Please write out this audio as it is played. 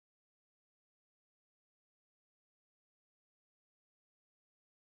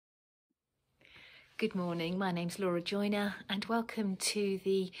Good morning, my name's Laura Joyner and welcome to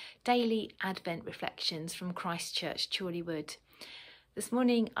the Daily Advent Reflections from Christ Church, Chorleywood. This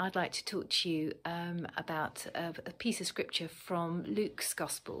morning I'd like to talk to you about a piece of scripture from Luke's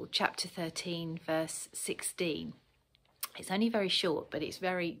Gospel, chapter 13, verse 16. It's only very short, but it's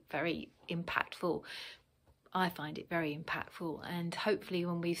very, very impactful. I find it very impactful, and hopefully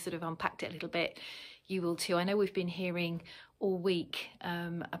when we've sort of unpacked it a little bit, you will too. I know we've been hearing all week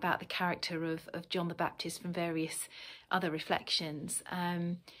about the character of John the Baptist from various other reflections,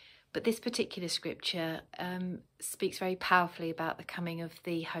 but this particular scripture speaks very powerfully about the coming of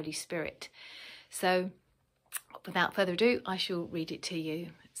the Holy Spirit. So without further ado, I shall read it to you.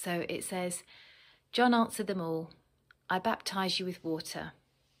 So it says, "John answered them all, 'I baptize you with water,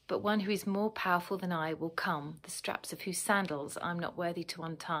 but one who is more powerful than I will come, the straps of whose sandals I'm not worthy to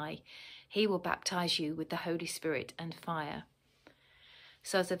untie. He will baptize you with the Holy Spirit and fire.'"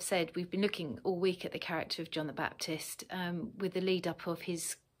 So as I've said, we've been looking all week at the character of John the Baptist with the lead up of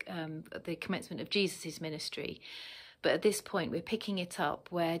his the commencement of Jesus's ministry. But at this point, we're picking it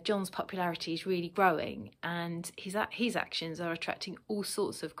up where John's popularity is really growing, and his actions are attracting all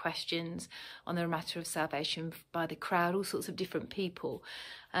sorts of questions on the matter of salvation by the crowd, all sorts of different people.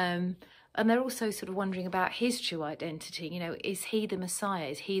 And they're also sort of wondering about his true identity. You know, is he the Messiah?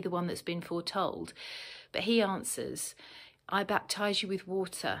 Is he the one that's been foretold? But he answers, "I baptize you with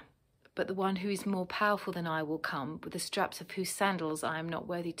water, but the one who is more powerful than I will come, with the straps of whose sandals I am not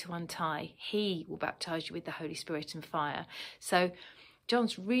worthy to untie. He will baptize you with the Holy Spirit and fire." So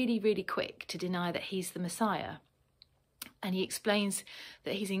John's really, really quick to deny that he's the Messiah. And he explains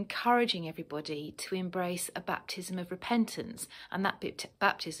that he's encouraging everybody to embrace a baptism of repentance. And that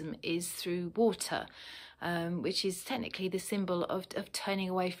baptism is through water, which is technically the symbol of turning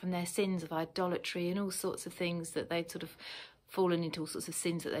away from their sins of idolatry and all sorts of things that they'd sort of fallen into, all sorts of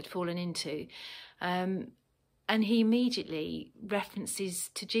sins that they'd fallen into. And he immediately references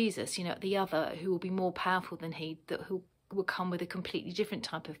to Jesus, you know, the other who will be more powerful than he, who will come with a completely different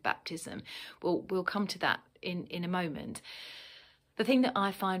type of baptism. We'll come to that in a moment. The thing that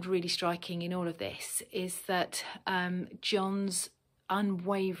I find really striking in all of this is that John's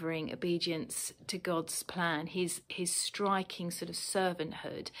unwavering obedience to God's plan, his striking sort of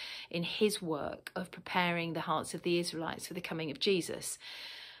servanthood in his work of preparing the hearts of the Israelites for the coming of Jesus.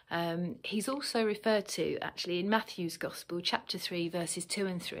 He's also referred to actually in Matthew's Gospel, chapter 3, verses 2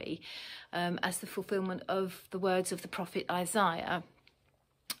 and 3, as the fulfilment of the words of the prophet Isaiah,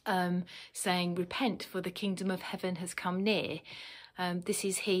 saying, "Repent, for the kingdom of heaven has come near." This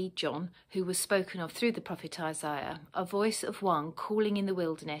is he, John, who was spoken of through the prophet Isaiah, a voice of one calling in the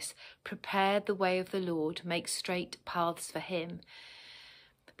wilderness, "Prepare the way of the Lord, make straight paths for him."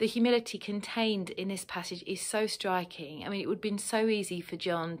 The humility contained in this passage is so striking. I mean, it would have been so easy for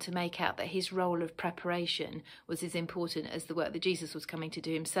John to make out that his role of preparation was as important as the work that Jesus was coming to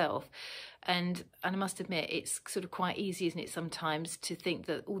do himself. And I must admit, it's sort of quite easy, isn't it, sometimes to think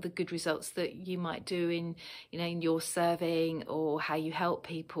that all the good results that you might do in, you know, in your serving or how you help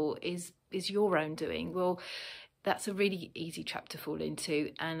people is your own doing. Well, that's a really easy trap to fall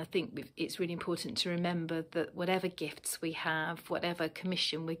into, and I think it's really important to remember that whatever gifts we have, whatever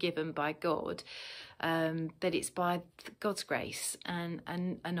commission we're given by God, that it's by God's grace and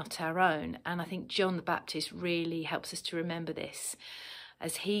not our own. And I think John the Baptist really helps us to remember this,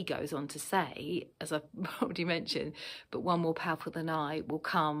 as he goes on to say, as I've already mentioned, "But one more powerful than I will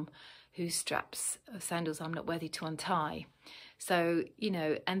come, whose straps of sandals I'm not worthy to untie." So, you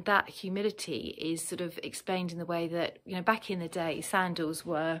know, and that humility is sort of explained in the way that, you know, back in the day, sandals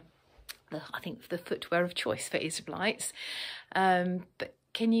were, I think, the footwear of choice for Israelites. But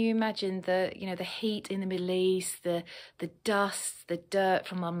can you imagine the heat in the Middle East, the dust, the dirt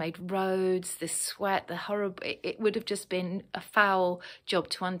from unmade roads, the sweat, the horrible, it would have just been a foul job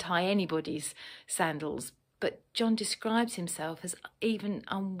to untie anybody's sandals. But John describes himself as even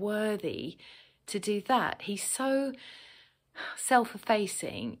unworthy to do that. He's so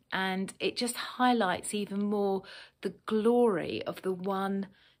self-effacing, and it just highlights even more the glory of the one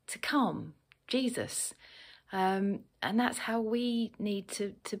to come, Jesus. And that's how we need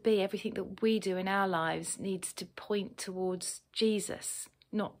to be. Everything that we do in our lives needs to point towards Jesus,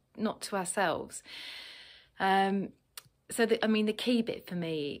 not to ourselves. So the key bit for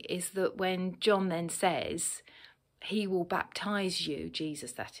me is that when John then says, "He will baptize you,"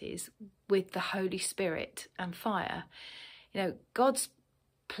 Jesus that is, "with the Holy Spirit and fire." You know, God's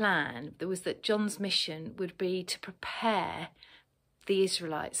plan was that John's mission would be to prepare the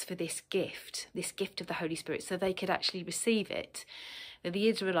Israelites for this gift of the Holy Spirit, so they could actually receive it. That the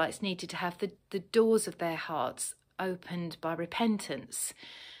Israelites needed to have the doors of their hearts opened by repentance,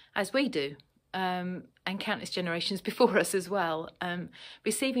 as we do and countless generations before us as well.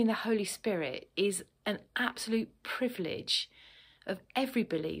 Receiving the Holy Spirit is an absolute privilege of every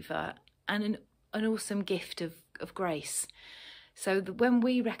believer and an awesome gift of grace. So that when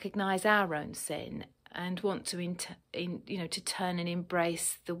we recognise our own sin and want to to turn and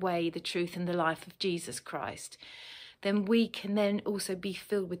embrace the way, the truth and the life of Jesus Christ, then we can then also be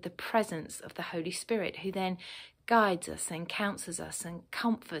filled with the presence of the Holy Spirit, who then guides us and counsels us and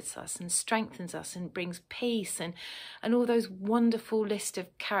comforts us and strengthens us and brings peace and all those wonderful list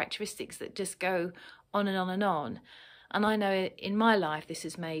of characteristics that just go on and on and on. And I know in my life this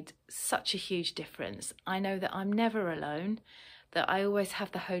has made such a huge difference. I know that I'm never alone, that I always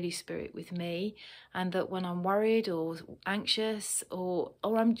have the Holy Spirit with me, and that when I'm worried or anxious or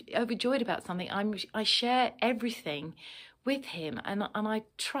I'm overjoyed about something, I share everything with him, and I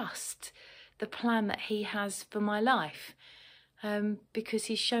trust the plan that he has for my life, because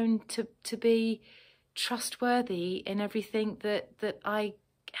he's shown to be trustworthy in everything that I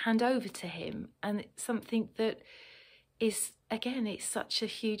hand over to him, and it's something that is, again, it's such a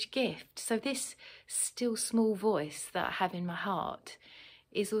huge gift. So this still small voice that I have in my heart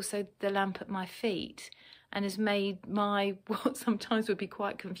is also the lamp at my feet, and has made my what sometimes would be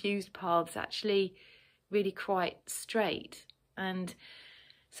quite confused paths actually really quite straight. And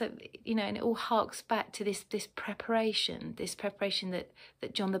so, and it all harks back to this preparation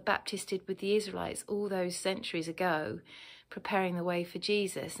that John the Baptist did with the Israelites all those centuries ago, preparing the way for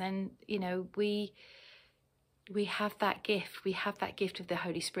Jesus. And we have that gift. We have that gift of the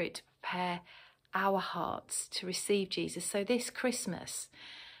Holy Spirit to prepare our hearts to receive Jesus. So this Christmas,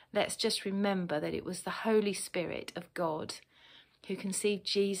 let's just remember that it was the Holy Spirit of God who conceived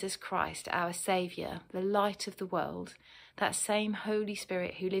Jesus Christ, our Saviour, the light of the world, that same Holy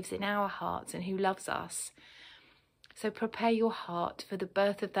Spirit who lives in our hearts and who loves us. So prepare your heart for the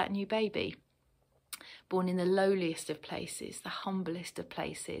birth of that new baby, born in the lowliest of places, the humblest of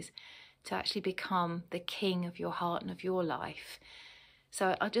places, to actually become the king of your heart and of your life.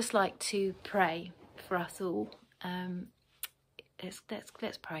 So I'd just like to pray for us all.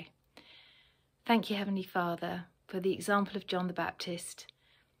 Let's pray. Thank you, Heavenly Father, for the example of John the Baptist,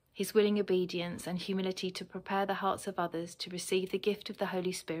 his willing obedience and humility to prepare the hearts of others to receive the gift of the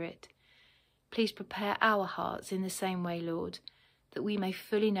Holy Spirit. Please prepare our hearts in the same way, Lord, that we may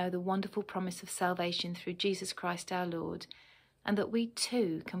fully know the wonderful promise of salvation through Jesus Christ our Lord, and that we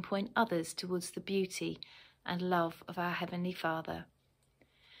too can point others towards the beauty and love of our Heavenly Father.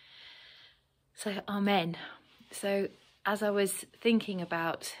 So, Amen. So, as I was thinking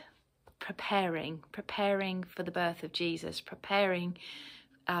about preparing for the birth of Jesus, preparing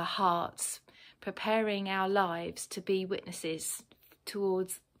our hearts, preparing our lives to be witnesses for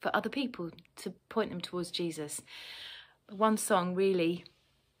other people, to point them towards Jesus, one song really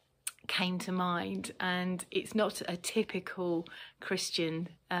came to mind, and it's not a typical Christian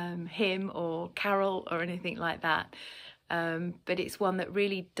hymn or carol or anything like that, but it's one that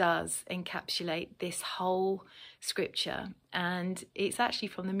really does encapsulate this whole scripture, and it's actually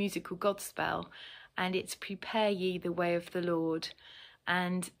from the musical Godspell, and it's "Prepare ye the way of the Lord,"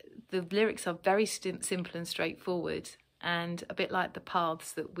 and the lyrics are very simple and straightforward, and a bit like the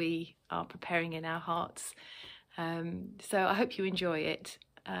paths that we are preparing in our hearts. So I hope you enjoy it.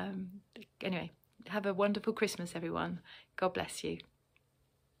 Anyway, have a wonderful Christmas, everyone. God bless you.